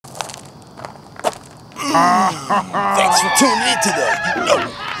Thanks for tuning into the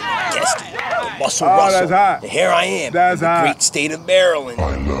guest, the Muscle Russell. That's and here I am in the great state of Maryland,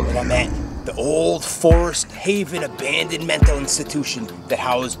 and I'm at the old Forest Haven Abandoned Mental Institution that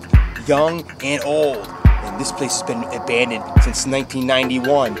housed young and old. And this place has been abandoned since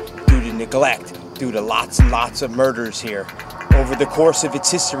 1991 due to neglect, due to lots and lots of murders here. Over the course of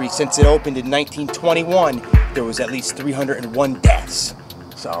its history, since it opened in 1921, there was at least 301 deaths.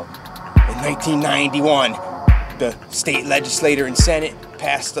 So, in 1991, the state legislature and Senate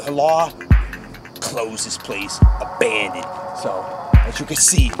passed a law, close this place, abandoned. So, as you can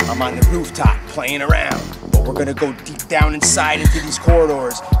see, I'm on the rooftop playing around, but we're gonna go deep down inside into these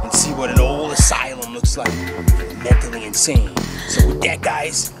corridors and see what an old asylum looks like, mentally insane. So with that,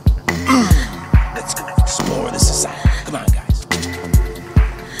 guys, let's go explore this asylum. Come on, guys.